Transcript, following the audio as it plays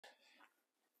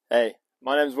Hey,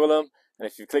 my name's Willem, and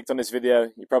if you've clicked on this video,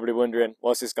 you're probably wondering,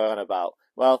 what's this guy on about?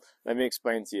 Well, let me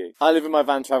explain to you. I live in my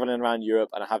van travelling around Europe,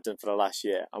 and I have done for the last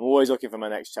year. I'm always looking for my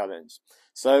next challenge.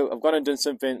 So I've gone and done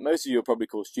something most of you will probably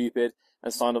call stupid,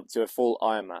 and signed up to a full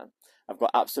Ironman. I've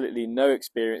got absolutely no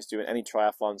experience doing any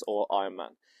triathlons or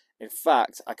Ironman. In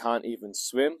fact, I can't even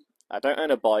swim, I don't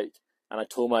own a bike, and I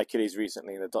tore my Achilles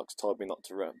recently and the docs told me not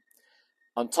to run.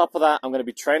 On top of that, I'm going to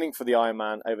be training for the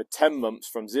Ironman over 10 months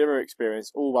from zero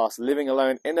experience, all whilst living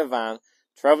alone in a van,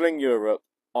 travelling Europe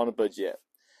on a budget.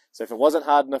 So if it wasn't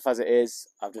hard enough as it is,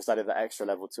 I've just added that extra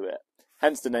level to it.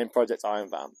 Hence the name Project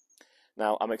Ironvan.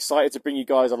 Now, I'm excited to bring you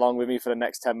guys along with me for the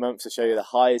next 10 months to show you the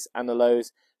highs and the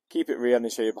lows, keep it real and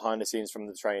show you behind the scenes from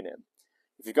the training.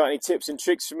 If you've got any tips and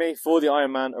tricks for me for the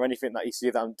Ironman or anything that you see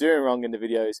that I'm doing wrong in the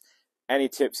videos, any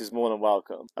tips is more than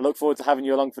welcome. I look forward to having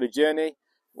you along for the journey.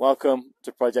 Welcome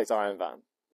to Project Ironvan.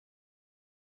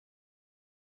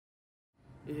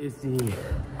 It is the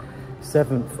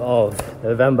 7th of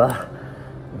November.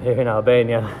 I'm here in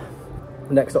Albania.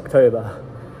 Next October,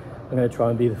 I'm going to try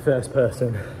and be the first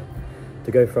person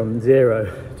to go from zero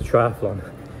to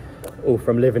triathlon, all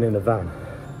from living in a van.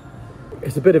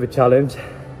 It's a bit of a challenge.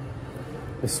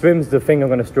 The swim's the thing I'm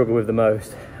going to struggle with the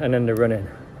most, and then the running.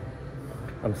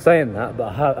 I'm saying that,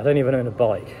 but I don't even own a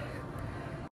bike.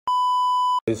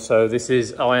 So this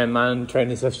is Ironman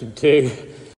training session 2.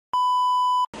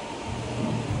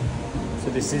 So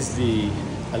this is the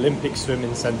Olympic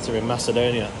Swimming Centre in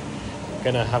Macedonia. I'm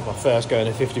gonna have my first go in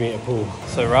a 50-metre pool.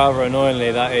 So rather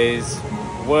annoyingly, that is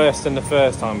worse than the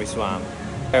first time we swam.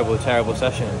 Terrible, terrible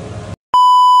session.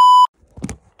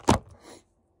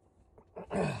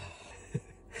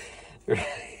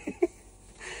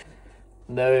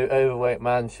 No overweight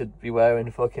man should be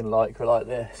wearing fucking lycra like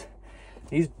this.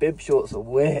 These bib shorts are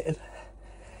weird.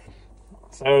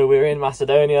 So we're in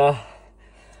Macedonia.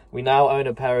 We now own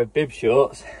a pair of bib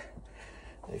shorts.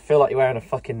 They feel like you're wearing a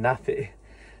fucking nappy.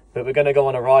 But we're gonna go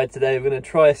on a ride today. We're gonna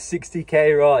try a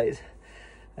 60k ride.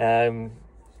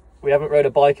 We haven't rode a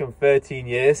bike in 13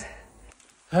 years.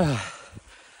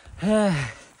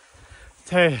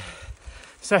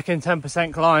 Second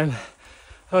 10% climb.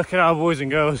 Look at our boys and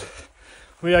girls.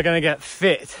 We are gonna get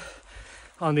fit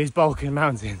on these Balkan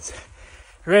mountains.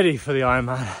 Ready for the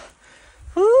Ironman.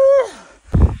 Woo!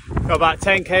 Got about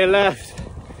 10k left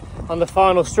on the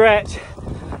final stretch.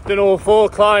 Done all 4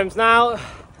 climbs now.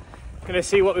 Gonna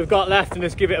see what we've got left and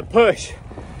just give it a push.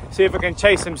 See if I can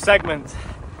chase some segments.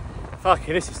 Fuck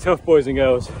it, this is tough, boys and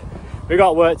girls. We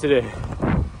got work to do.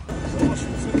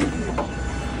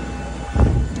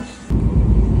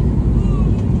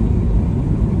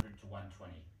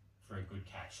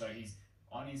 So he's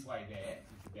on his way there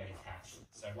to get a catch.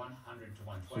 So 100 to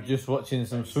 120. So just watching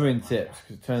some swimming tips,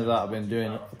 because it turns out I've been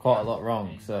doing quite a lot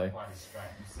wrong. So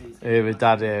here with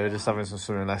Dad here, we're just having some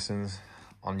swimming lessons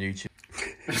on YouTube.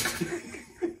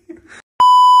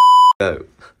 Go.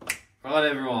 Right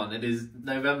everyone, it is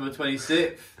November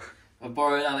 26th. I've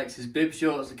borrowed Alex's bib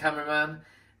shorts, the cameraman,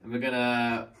 and we're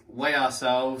gonna weigh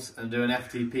ourselves and do an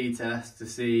FTP test to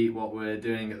see what we're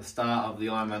doing at the start of the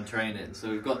Ironman training.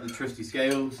 So we've got the trusty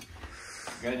scales,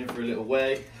 going in for a little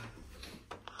weigh.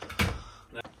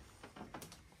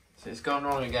 So it's gone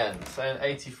wrong again, saying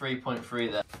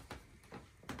 83.3 there.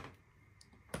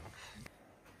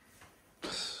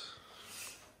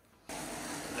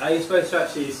 How are you supposed to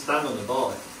actually stand on the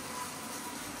bike?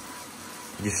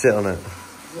 You sit on it.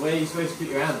 Where are you supposed to put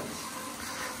your hands?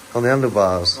 On the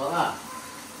handlebars. Like that?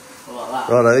 Or like that?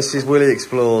 Right, this is Willie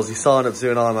Explores. He signed up to do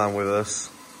an Ironman with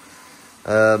us.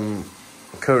 I'm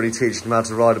currently teaching him how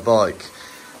to ride a bike.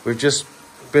 We've just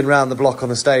been round the block on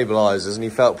the stabilisers and he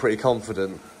felt pretty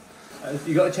confident.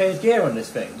 You got to change gear on this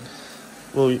thing?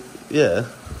 Well, yeah.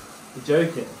 You're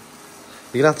joking?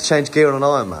 You're going to have to change gear on an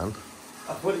Ironman.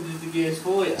 I thought it did the gears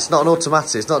for you. It's not an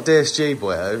automatic. It's not DSG,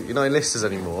 boyo. You're not in listers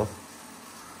anymore.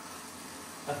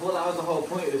 I thought that was the whole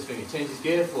point of this thing. It changes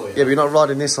gear for you. Yeah, but you're not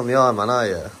riding this on the Ironman, are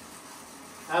you?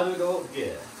 How do we go up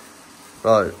gear?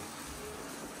 Right.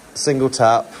 Single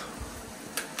tap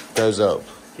goes up.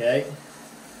 Okay.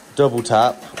 Double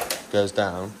tap goes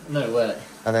down. No way.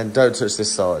 And then don't touch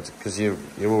this side because you're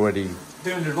already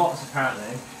 200 watts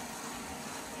apparently.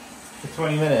 For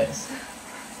 20 minutes.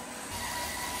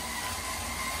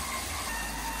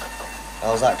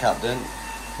 How's that, Captain?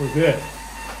 We're good.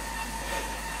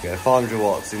 Yeah, 500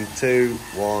 watts in 2,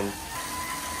 1.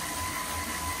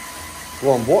 Go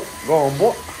on, what? Go on,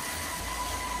 what?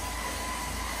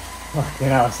 Fucking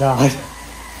outside.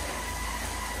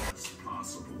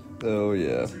 Oh,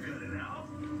 yeah.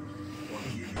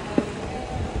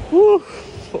 Woo!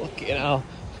 Fucking hell.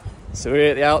 So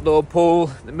we're at the outdoor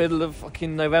pool in the middle of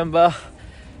fucking November.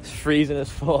 It's freezing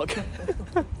as fuck.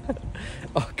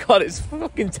 Oh god, it's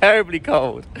fucking terribly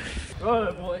cold.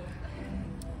 Right, boy.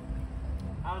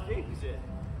 How deep is it?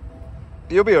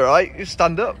 You'll be alright, you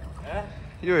stand up. Yeah?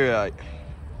 You'll be alright.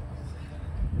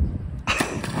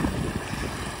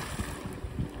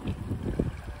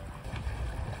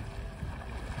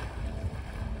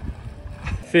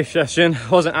 Fifth session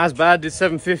wasn't as bad, did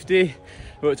 750,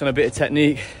 worked on a bit of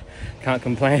technique, can't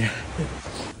complain.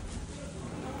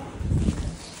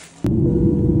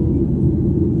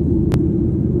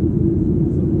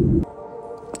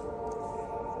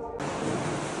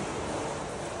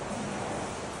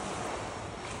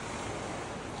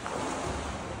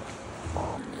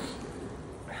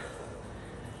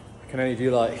 I can only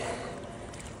do like,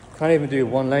 can't even do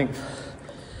one length.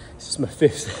 It's just my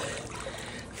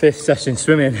fifth session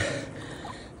swimming.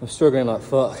 I'm struggling like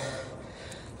fuck.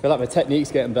 I feel like my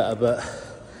technique's getting better, but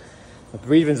my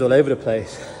breathing's all over the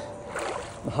place.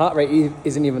 My heart rate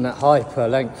isn't even that high per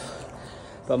length,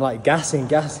 but I'm like gassing.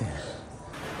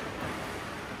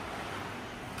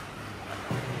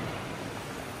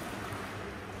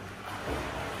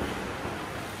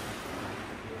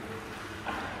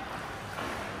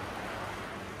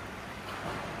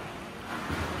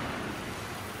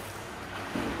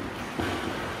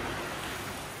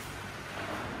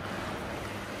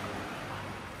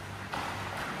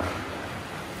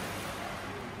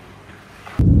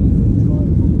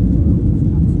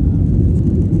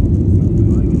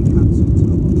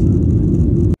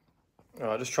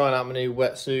 Just trying out my new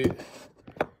wetsuit.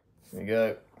 There we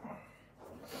go.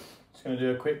 Just gonna do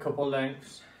a quick couple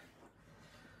lengths.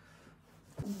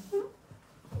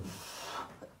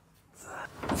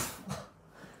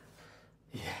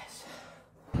 Yes.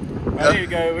 Right, here we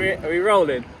go. Are we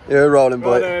rolling? Yeah, we're rolling,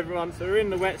 boy. Hello everyone. So we're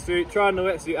in the wetsuit, trying the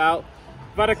wetsuit out.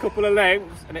 I've had a couple of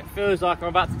lengths and it feels like I'm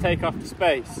about to take off to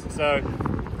space. So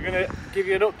we're gonna give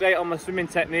you an update on my swimming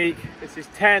technique. This is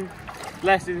 10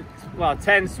 lessons, well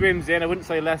 10 swims in. I wouldn't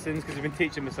say lessons because I've been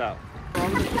teaching myself.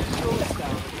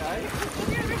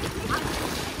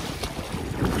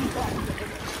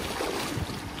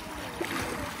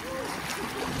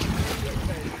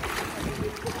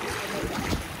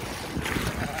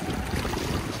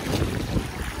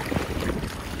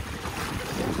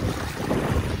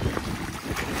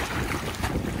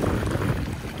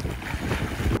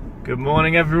 Good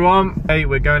morning everyone. Hey,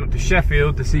 we're going up to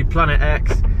Sheffield to see Planet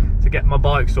X to get my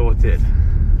bike sorted. You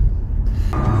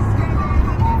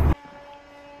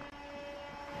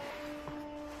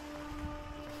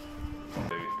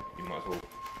might as well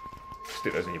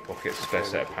stick those in your pockets, spare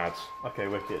set of pads. Okay,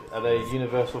 wicked. Are they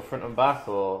universal front and back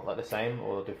or like the same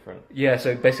or different? Yeah,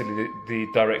 so basically the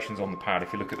directions on the pad,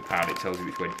 if you look at the pad it tells you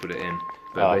which way to put it in.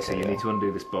 But basically you need to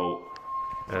undo this bolt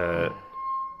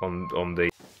on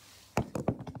the...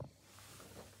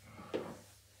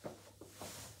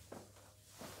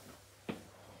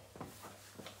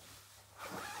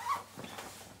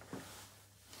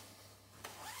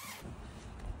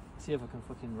 See if I can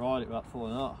fucking ride it without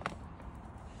falling off.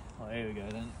 Oh, here we go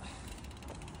then.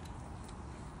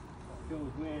 It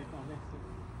feels weird on this.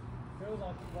 It feels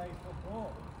like it's way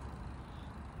before.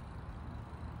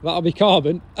 That'll be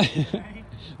carbon.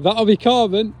 That'll be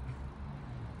carbon.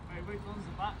 Wait, which one's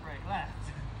the back brake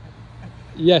left?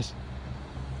 Yes.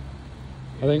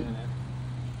 I think.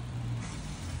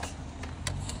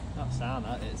 That sound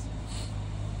that is.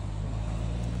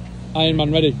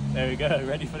 Ironman ready. There we go,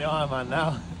 ready for the Ironman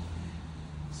now.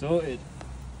 Sorted.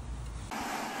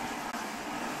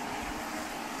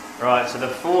 Right, so the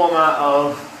format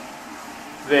of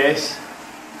this,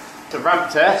 it's a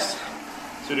ramp test.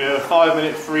 So we do a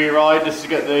 5-minute free ride just to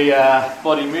get the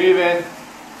body moving.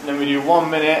 And then we do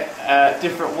 1 minute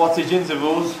different wattage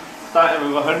intervals, starting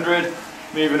with 100,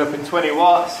 moving up in 20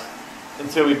 watts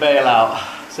until we bail out.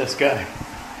 So let's go.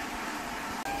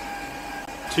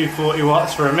 240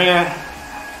 watts for a minute.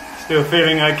 Still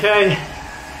feeling okay.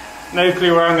 No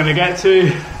clue where I'm going to get to,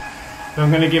 but I'm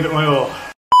going to give it my all.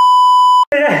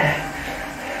 Yeah.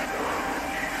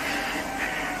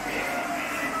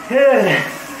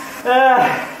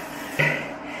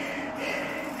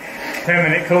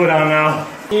 10-minute cooldown now.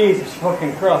 Jesus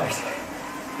fucking Christ.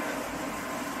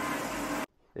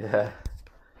 Yeah.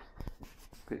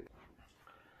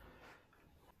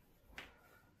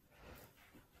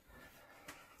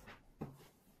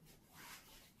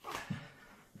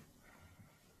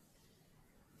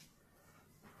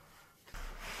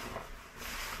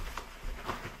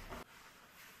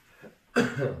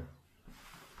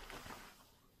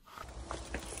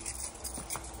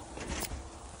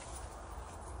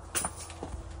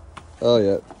 Oh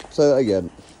yeah, say that again.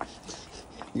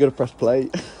 You gotta press play.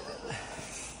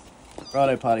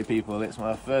 Righto party people, it's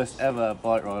my first ever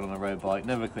bike ride on a road bike,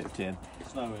 never clipped in.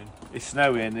 It's snowing. It's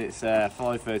snowing, it's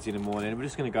 5:30 in the morning. We're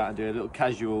just going to go out and do a little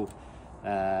casual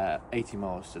 80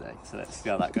 miles today, so let's see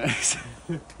how that goes.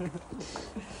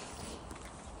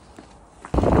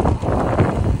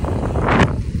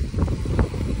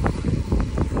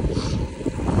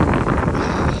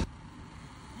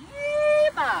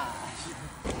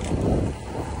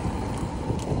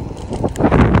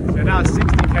 So now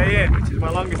 60k in, which is my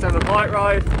longest ever bike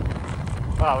ride.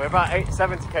 Well, we're about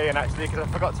 70k in actually, because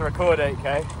I forgot to record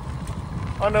 8k.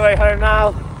 On the way home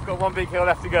now, got one big hill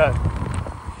left to go.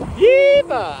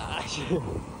 Yeah!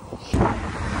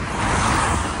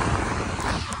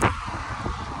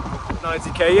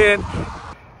 90k in.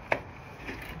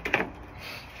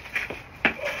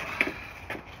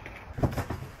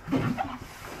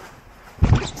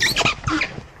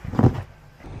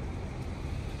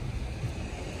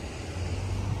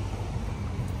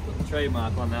 Put the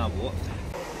trademark on now, what?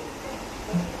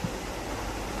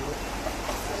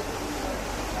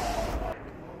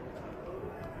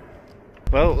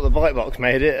 Well, the bike box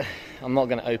made it. I'm not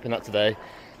going to open that today.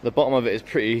 The bottom of it is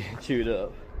pretty chewed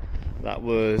up. That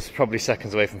was probably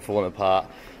seconds away from falling apart.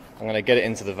 I'm going to get it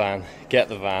into the van, get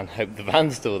the van, hope the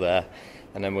van's still there,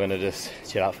 and then we're going to just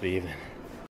chill out for the evening.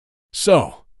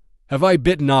 So, have I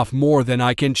bitten off more than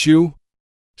I can chew?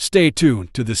 Stay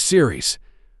tuned to the series.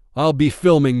 I'll be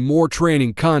filming more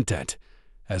training content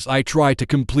as I try to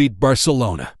complete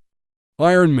Barcelona.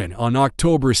 Ironman on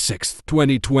October 6th,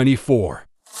 2024.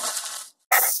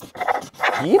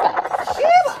 Yeah.